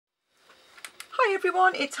Hi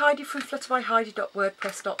everyone, it's Heidi from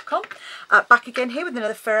flutterbyheidi.wordpress.com. Back again here with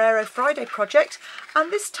another Ferrero Friday project,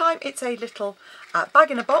 and this time it's a little bag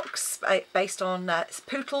in a box based on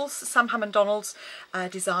Pootles, Sam Hammond Donald's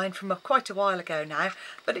design from quite a while ago now,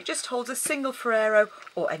 but it just holds a single Ferrero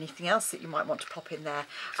or anything else that you might want to pop in there,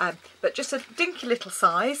 but just a dinky little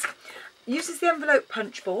size. Uses the envelope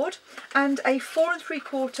punch board and a 4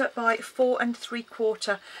 3/4 by 4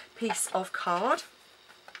 3/4 piece of card.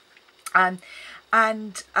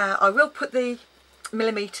 And I will put the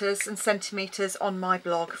millimetres and centimetres on my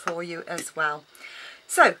blog for you as well.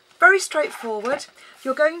 So, very straightforward.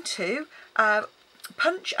 You're going to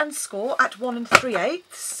punch and score at 1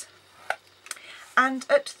 3/8 and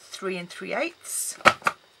at 3 3/8.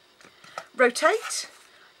 Rotate.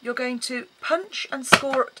 You're going to punch and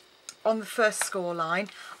score on the first score line.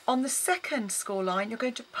 On the second score line, you're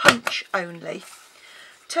going to punch only.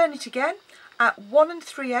 Turn it again at 1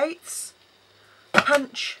 3/8.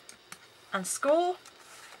 Punch and score,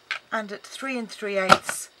 and at 3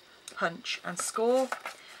 3/8 punch and score,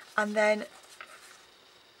 and then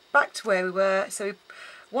back to where we were. So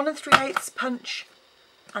 1 3/8 punch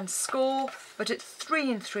and score, but at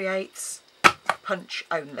 3 3/8 punch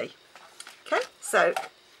only. Okay, so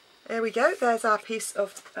there we go. There's our piece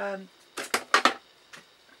of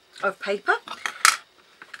paper.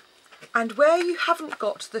 And where you haven't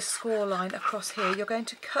got the score line across here, you're going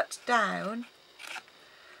to cut down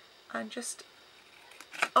and just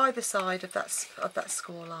either side of that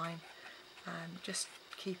score line, just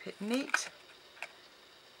keep it neat.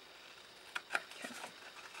 Okay.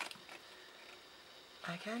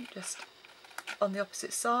 Again, just on the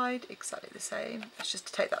opposite side, exactly the same. It's just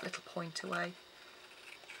to take that little point away.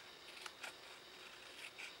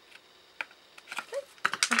 Okay.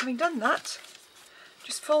 And having done that,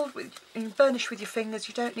 just fold with and burnish with your fingers.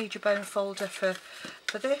 You don't need your bone folder for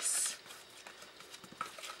this.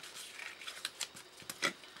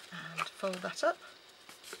 Fold that up,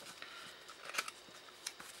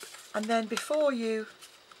 and then before you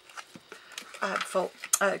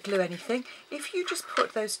glue anything, if you just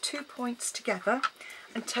put those 2 points together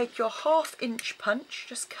and take your 1/2 inch punch,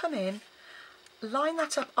 just come in, line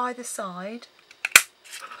that up either side,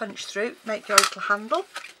 punch through, make your little handle,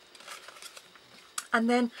 and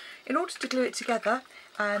then in order to glue it together,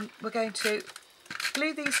 we're going to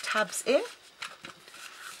glue these tabs in,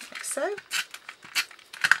 like so.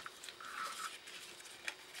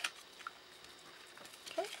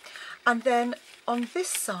 And then on this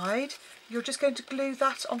side, you're just going to glue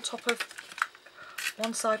that on top of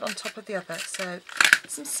one side on top of the other. So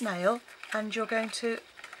some snail, and you're going to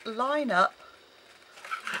line up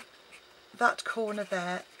that corner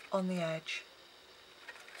there on the edge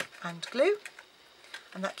and glue,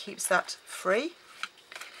 and that keeps that free.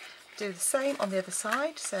 Do the same on the other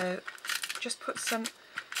side. So just put some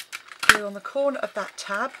glue on the corner of that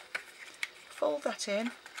tab, fold that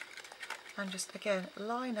in, and just again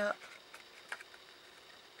line up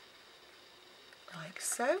like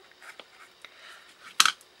so.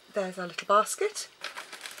 There's our little basket,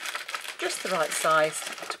 just the right size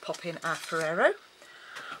to pop in our Ferrero.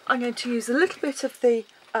 I'm going to use a little bit of the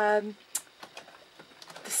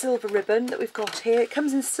silver ribbon that we've got here. It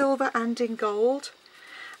comes in silver and in gold,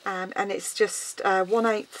 and it's just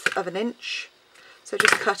 1/8 of an inch. So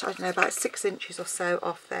just cut, I don't know, about 6 inches or so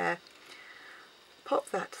off there. Pop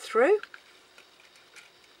that through,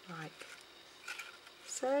 like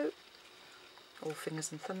so. All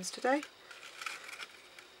fingers and thumbs today.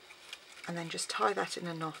 And then just tie that in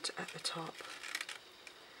a knot at the top.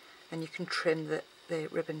 And you can trim the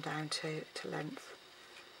ribbon down to length.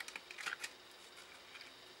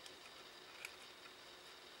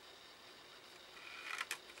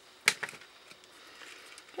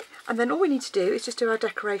 Okay. And then all we need to do is just do our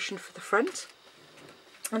decoration for the front.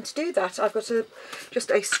 And to do that, I've got just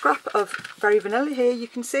a scrap of Very Vanilla here, you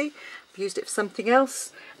can see. I've used it for something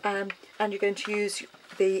else. And you're going to use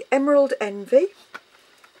the Emerald Envy,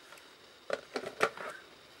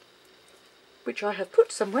 which I have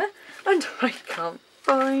put somewhere and I can't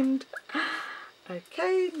find.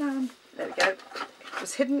 Okay, now there we go. It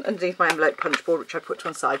was hidden underneath my envelope punch board, which I put to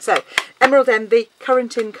one side. So, Emerald Envy,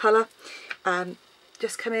 currant in colour.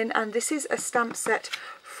 Just come in, and this is a stamp set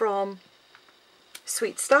from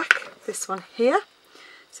Sweet Stack, this one here.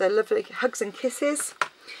 So lovely Hugs and Kisses,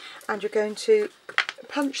 and you're going to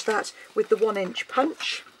punch that with the 1 inch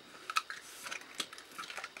punch.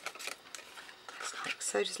 Like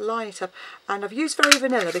so, just line it up. And I've used Very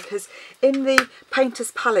Vanilla because in the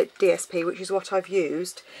Painter's Palette DSP, which is what I've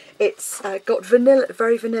used, it's got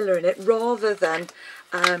Very Vanilla in it rather than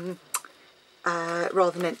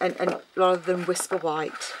Whisper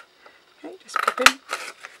White. Okay, Just pop in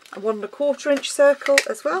a 1 1/4 inch circle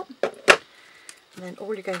as well. And then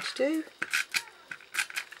all you're going to do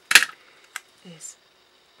is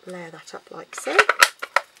layer that up like so.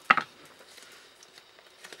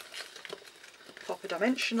 Pop a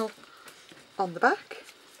dimensional on the back.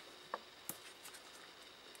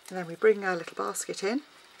 And then we bring our little basket in.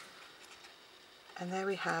 And there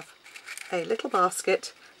we have a little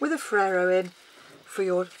basket with a Ferrero in for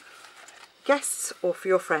your guests or for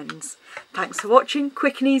your friends. Thanks for watching.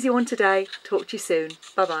 Quick and easy one today. Talk to you soon.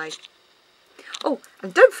 Bye bye. Oh,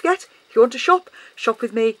 and don't forget, if you want to shop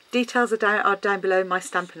with me. Details are down below in my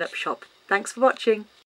Stampin' Up shop. Thanks for watching.